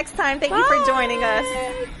guys next time. Thank you for joining us.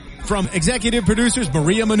 From executive producers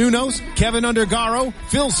Maria Menounos, Kevin Undergaro,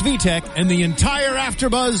 Phil Svitek, and the entire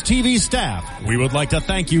AfterBuzz TV staff, we would like to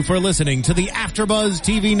thank you for listening to the AfterBuzz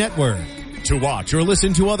TV Network. To watch or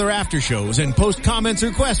listen to other after shows and post comments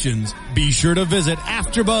or questions, be sure to visit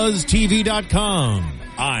AfterBuzzTV.com.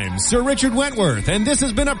 I'm Sir Richard Wentworth, and this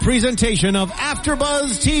has been a presentation of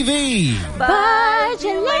AfterBuzz TV. Buzz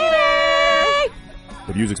you later.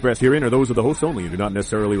 The views expressed herein are those of the hosts only and do not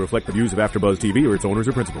necessarily reflect the views of AfterBuzz TV or its owners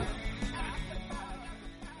or principals.